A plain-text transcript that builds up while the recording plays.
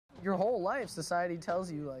Your whole life, society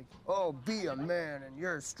tells you like, oh, be a man and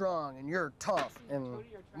you're strong and you're tough and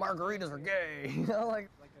margaritas are gay.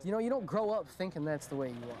 You don't grow up thinking that's the way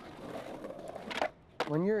you are.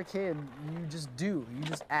 When you're a kid, you just do, you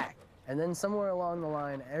just act. And then somewhere along the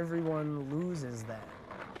line, everyone loses that.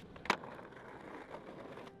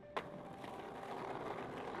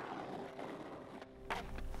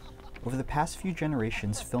 Over the past few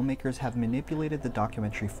generations, filmmakers have manipulated the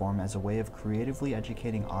documentary form as a way of creatively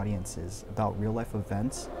educating audiences about real-life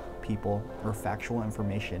events, people, or factual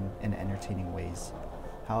information in entertaining ways.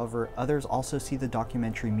 However, others also see the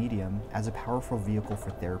documentary medium as a powerful vehicle for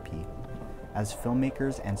therapy, as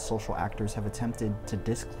filmmakers and social actors have attempted to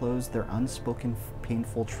disclose their unspoken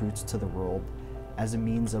painful truths to the world as a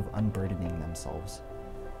means of unburdening themselves.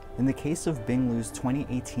 In the case of Bing Liu's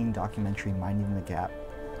 2018 documentary Minding the Gap,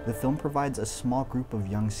 the film provides a small group of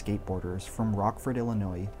young skateboarders from Rockford,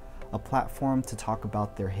 Illinois, a platform to talk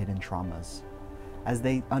about their hidden traumas. As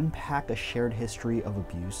they unpack a shared history of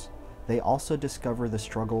abuse, they also discover the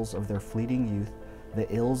struggles of their fleeting youth,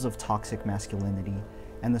 the ills of toxic masculinity,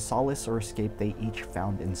 and the solace or escape they each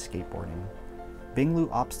found in skateboarding. Bing Liu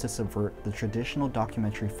opts to subvert the traditional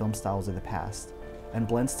documentary film styles of the past, and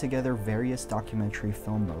blends together various documentary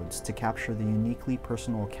film modes to capture the uniquely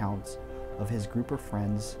personal accounts of his group of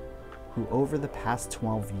friends who over the past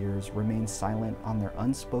 12 years remain silent on their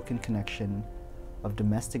unspoken connection of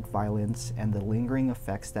domestic violence and the lingering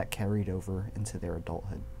effects that carried over into their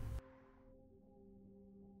adulthood.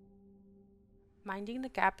 Minding the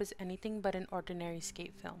Gap is anything but an ordinary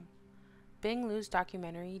skate film. Bing Liu's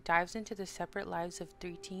documentary dives into the separate lives of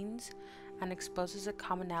three teens and exposes a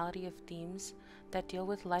commonality of themes that deal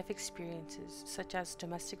with life experiences such as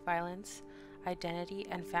domestic violence, identity,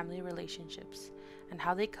 and family relationships, and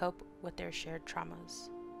how they cope with their shared traumas.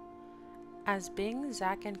 As Bing,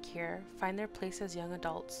 Zach, and Kier find their place as young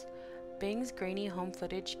adults, Bing's grainy home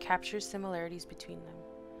footage captures similarities between them.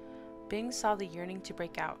 Bing saw the yearning to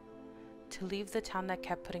break out, to leave the town that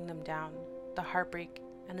kept putting them down, the heartbreak,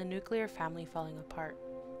 and the nuclear family falling apart.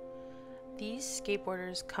 These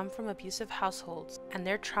skateboarders come from abusive households, and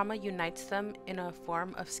their trauma unites them in a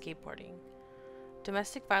form of skateboarding.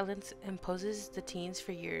 Domestic violence imposes the teens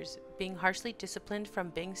for years, being harshly disciplined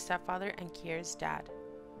from Bing's stepfather and Kier's dad.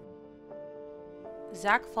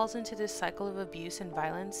 Zach falls into this cycle of abuse and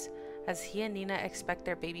violence as he and Nina expect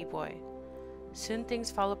their baby boy. Soon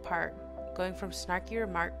things fall apart, going from snarky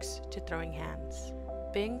remarks to throwing hands.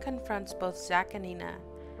 Bing confronts both Zach and Nina,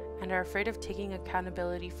 and are afraid of taking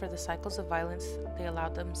accountability for the cycles of violence they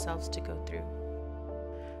allowed themselves to go through.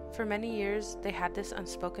 For many years, they had this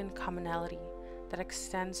unspoken commonality that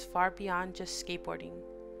extends far beyond just skateboarding,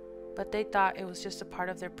 but they thought it was just a part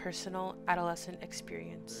of their personal adolescent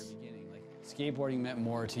experience. Skateboarding meant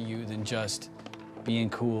more to you than just being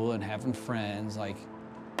cool and having friends. Like,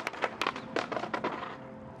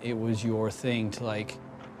 it was your thing to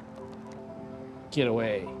get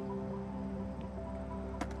away.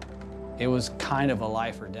 It was kind of a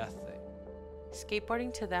life or death thing.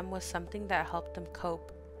 Skateboarding to them was something that helped them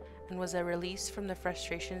cope and was a release from the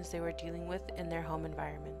frustrations they were dealing with in their home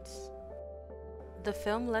environments. The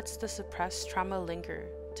film lets the suppressed trauma linger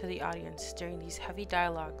to the audience during these heavy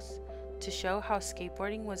dialogues to show how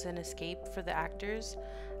skateboarding was an escape for the actors,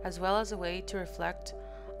 as well as a way to reflect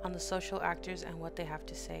on the social actors and what they have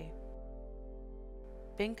to say.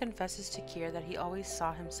 Bing confesses to Kier that he always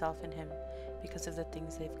saw himself in him because of the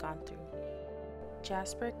things they've gone through.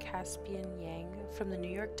 Jasper Caspian Yang from the New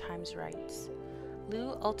York Times writes,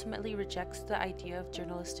 Liu ultimately rejects the idea of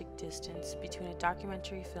journalistic distance between a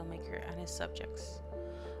documentary filmmaker and his subjects.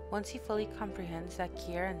 Once he fully comprehends that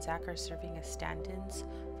Kier and Zach are serving as stand-ins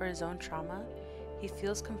for his own trauma, he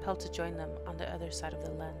feels compelled to join them on the other side of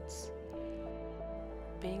the lens.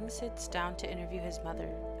 Bing sits down to interview his mother,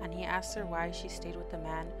 and he asks her why she stayed with the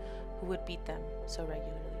man who would beat them so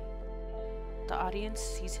regularly. The audience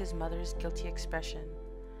sees his mother's guilty expression.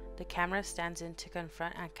 The camera stands in to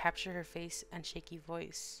confront and capture her face and shaky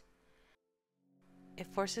voice. It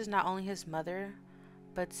forces not only his mother,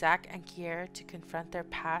 but Zach and Kier to confront their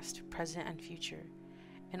past, present, and future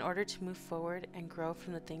in order to move forward and grow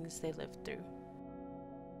from the things they lived through.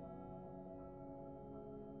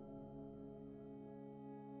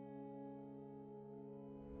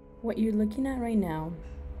 What you're looking at right now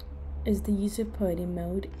is the use of poetic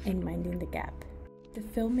mode in Minding the Gap. The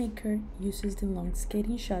filmmaker uses the long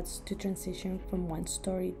skating shots to transition from one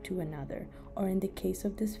story to another, or in the case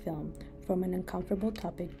of this film, from an uncomfortable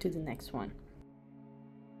topic to the next one.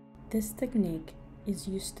 This technique is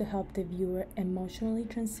used to help the viewer emotionally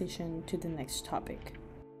transition to the next topic.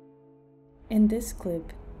 In this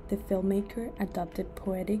clip, The filmmaker adopted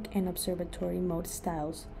poetic and observatory mode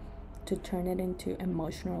styles to turn it into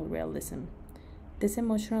emotional realism. This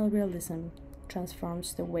emotional realism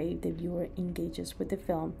transforms the way the viewer engages with the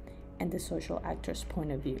film and the social actor's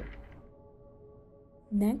point of view.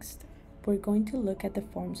 Next, we're going to look at the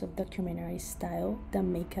forms of documentary style that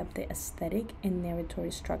make up the aesthetic and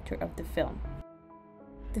narratory structure of the film.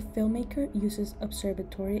 The filmmaker uses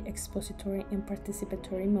observatory, expository, and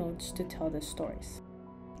participatory modes to tell the stories.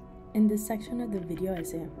 In this section of the video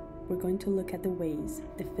essay, we're going to look at the ways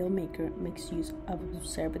the filmmaker makes use of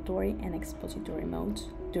observatory and expository modes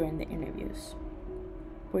during the interviews,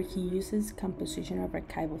 where he uses composition of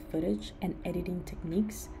archival footage and editing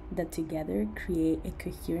techniques that together create a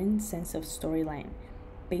coherent sense of storyline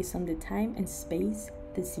based on the time and space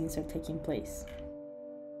the scenes are taking place.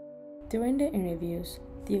 During the interviews,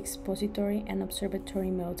 the expository and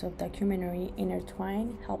observatory modes of documentary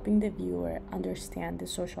intertwine, helping the viewer understand the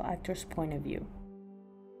social actor's point of view.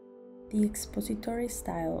 The expository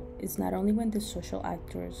style is not only when the social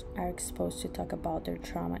actors are exposed to talk about their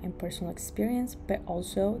trauma and personal experience, but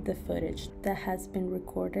also the footage that has been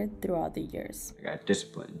recorded throughout the years. I got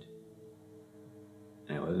disciplined,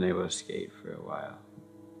 and I wasn't able to skate for a while.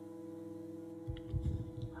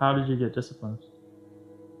 How did you get disciplined?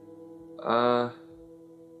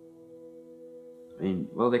 I mean,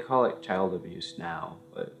 well, they call it child abuse now,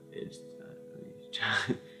 but it's not really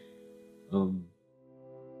child.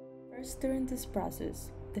 First, during this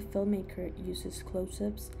process, the filmmaker uses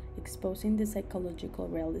close-ups, exposing the psychological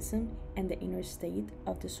realism and the inner state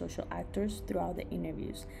of the social actors throughout the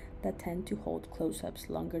interviews that tend to hold close-ups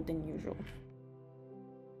longer than usual.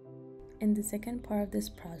 In the second part of this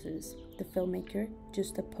process, the filmmaker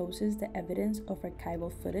juxtaposes the evidence of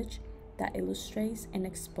archival footage that illustrates and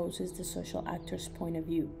exposes the social actor's point of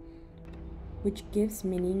view, which gives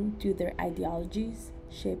meaning to their ideologies,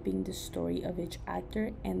 shaping the story of each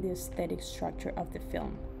actor and the aesthetic structure of the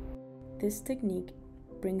film. This technique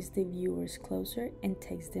brings the viewers closer and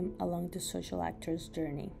takes them along the social actor's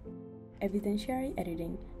journey. Evidentiary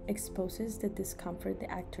editing exposes the discomfort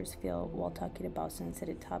the actors feel while talking about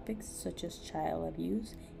sensitive topics such as child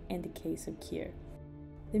abuse and the case of Kier.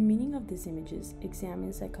 The meaning of these images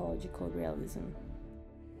examines psychological realism.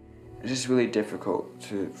 It's just really difficult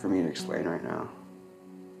for me to explain right now.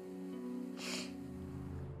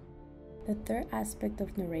 The third aspect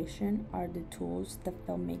of narration are the tools the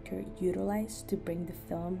filmmaker utilized to bring the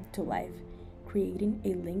film to life, creating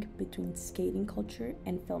a link between skating culture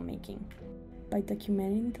and filmmaking, by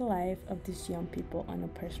documenting the life of these young people on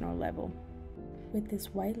a personal level. With his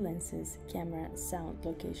wide lenses, camera, sound,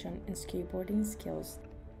 location, and skateboarding skills,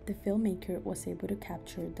 the filmmaker was able to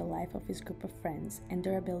capture the life of his group of friends and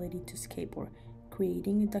their ability to skateboard,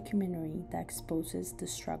 creating a documentary that exposes the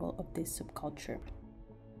struggle of this subculture.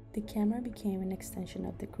 The camera became an extension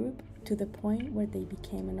of the group to the point where they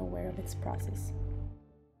became unaware of its process.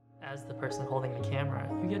 As the person holding the camera,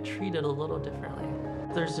 you get treated a little differently.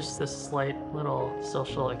 There's just this slight little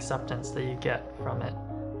social acceptance that you get from it,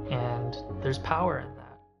 and there's power in that.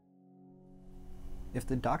 If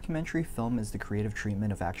the documentary film is the creative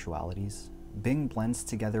treatment of actualities, Bing blends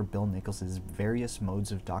together Bill Nichols's various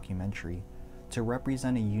modes of documentary to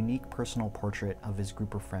represent a unique personal portrait of his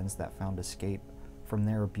group of friends that found escape from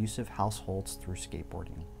their abusive households through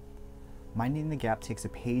skateboarding. Minding the Gap takes a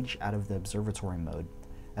page out of the observatory mode,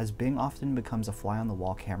 as Bing often becomes a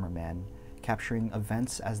fly-on-the-wall cameraman, capturing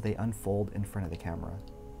events as they unfold in front of the camera.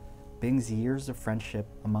 Bing's years of friendship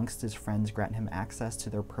amongst his friends grant him access to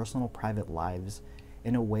their personal private lives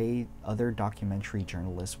in a way other documentary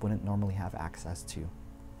journalists wouldn't normally have access to.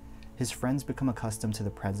 His friends become accustomed to the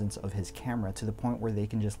presence of his camera to the point where they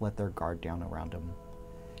can just let their guard down around him.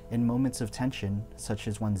 In moments of tension, such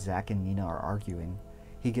as when Zach and Nina are arguing,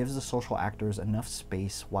 he gives the social actors enough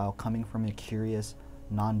space while coming from a curious,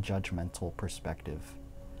 non-judgmental perspective.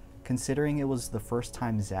 Considering it was the first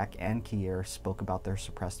time Zach and Kier spoke about their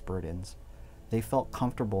suppressed burdens, they felt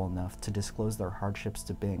comfortable enough to disclose their hardships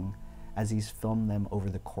to Bing as he's filmed them over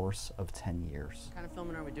the course of 10 years. What kind of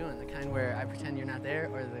filming are we doing? The kind where I pretend you're not there,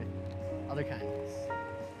 or the other kind?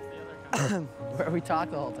 The other kind. Where we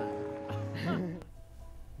talk the whole time.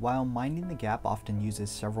 While Minding the Gap often uses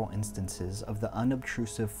several instances of the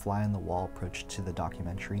unobtrusive fly-on-the-wall approach to the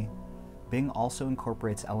documentary, Bing also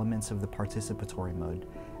incorporates elements of the participatory mode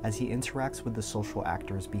as he interacts with the social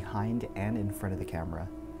actors behind and in front of the camera.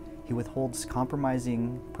 He withholds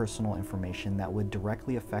compromising personal information that would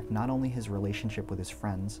directly affect not only his relationship with his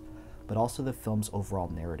friends, but also the film's overall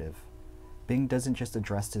narrative. Bing doesn't just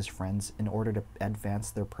address his friends in order to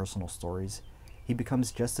advance their personal stories, he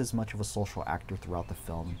becomes just as much of a social actor throughout the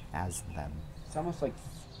film as them. It's almost like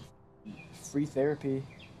free therapy.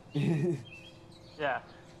 Yeah.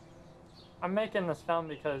 I'm making this film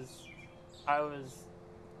because I was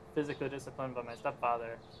physically disciplined by my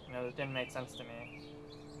stepfather. You know, it didn't make sense to me.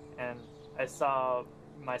 And I saw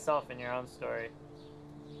myself in your own story.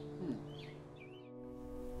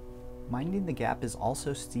 Minding the Gap is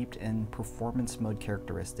also steeped in performance mode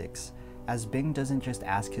characteristics, as Bing doesn't just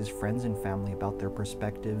ask his friends and family about their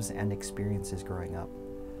perspectives and experiences growing up,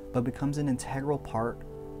 but becomes an integral part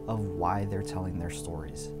of why they're telling their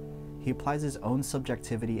stories. He applies his own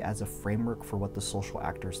subjectivity as a framework for what the social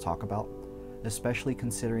actors talk about, especially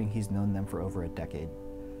considering he's known them for over a decade.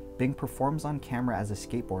 Bing performs on camera as a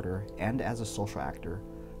skateboarder and as a social actor,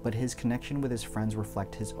 but his connection with his friends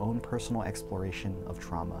reflect his own personal exploration of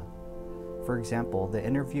trauma. For example, the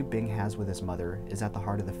interview Bing has with his mother is at the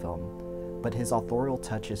heart of the film, but his authorial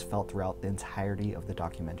touch is felt throughout the entirety of the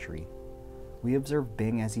documentary. We observe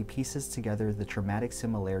Bing as he pieces together the traumatic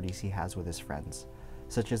similarities he has with his friends,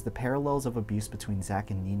 such as the parallels of abuse between Zach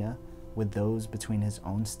and Nina with those between his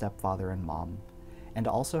own stepfather and mom, and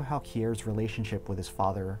also how Kier's relationship with his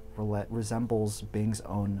father resembles Bing's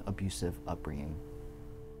own abusive upbringing.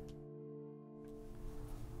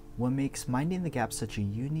 What makes Minding the Gap such a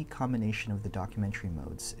unique combination of the documentary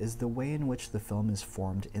modes is the way in which the film is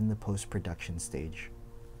formed in the post-production stage.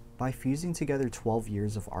 By fusing together 12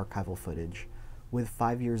 years of archival footage with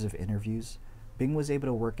 5 years of interviews, Bing was able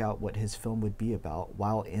to work out what his film would be about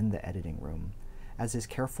while in the editing room, as his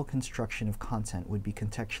careful construction of content would be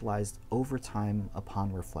contextualized over time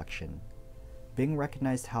upon reflection. Bing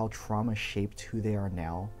recognized how trauma shaped who they are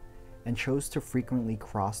now, and chose to frequently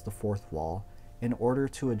cross the fourth wall in order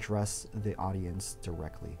to address the audience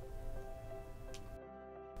directly.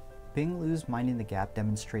 Bing Liu's Minding the Gap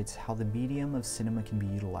demonstrates how the medium of cinema can be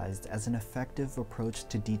utilized as an effective approach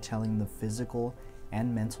to detailing the physical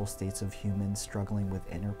and mental states of humans struggling with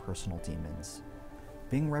interpersonal demons.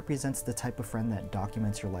 Bing represents the type of friend that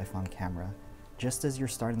documents your life on camera, just as you're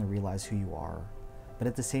starting to realize who you are, but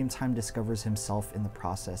at the same time discovers himself in the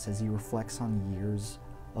process as he reflects on years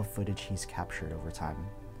of footage he's captured over time.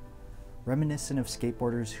 Reminiscent of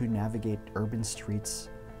skateboarders who navigate urban streets,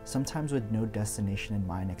 sometimes with no destination in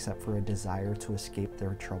mind except for a desire to escape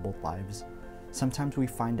their troubled lives, sometimes we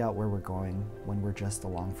find out where we're going when we're just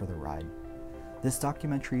along for the ride. This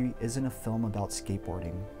documentary isn't a film about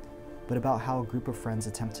skateboarding, but about how a group of friends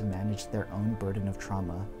attempt to manage their own burden of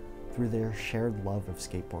trauma through their shared love of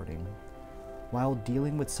skateboarding. While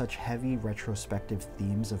dealing with such heavy retrospective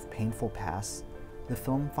themes of painful pasts, the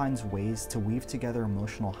film finds ways to weave together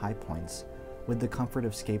emotional high points with the comfort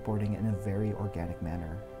of skateboarding in a very organic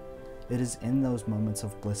manner. It is in those moments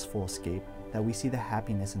of blissful escape that we see the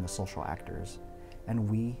happiness in the social actors, and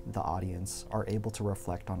we, the audience, are able to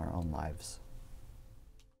reflect on our own lives.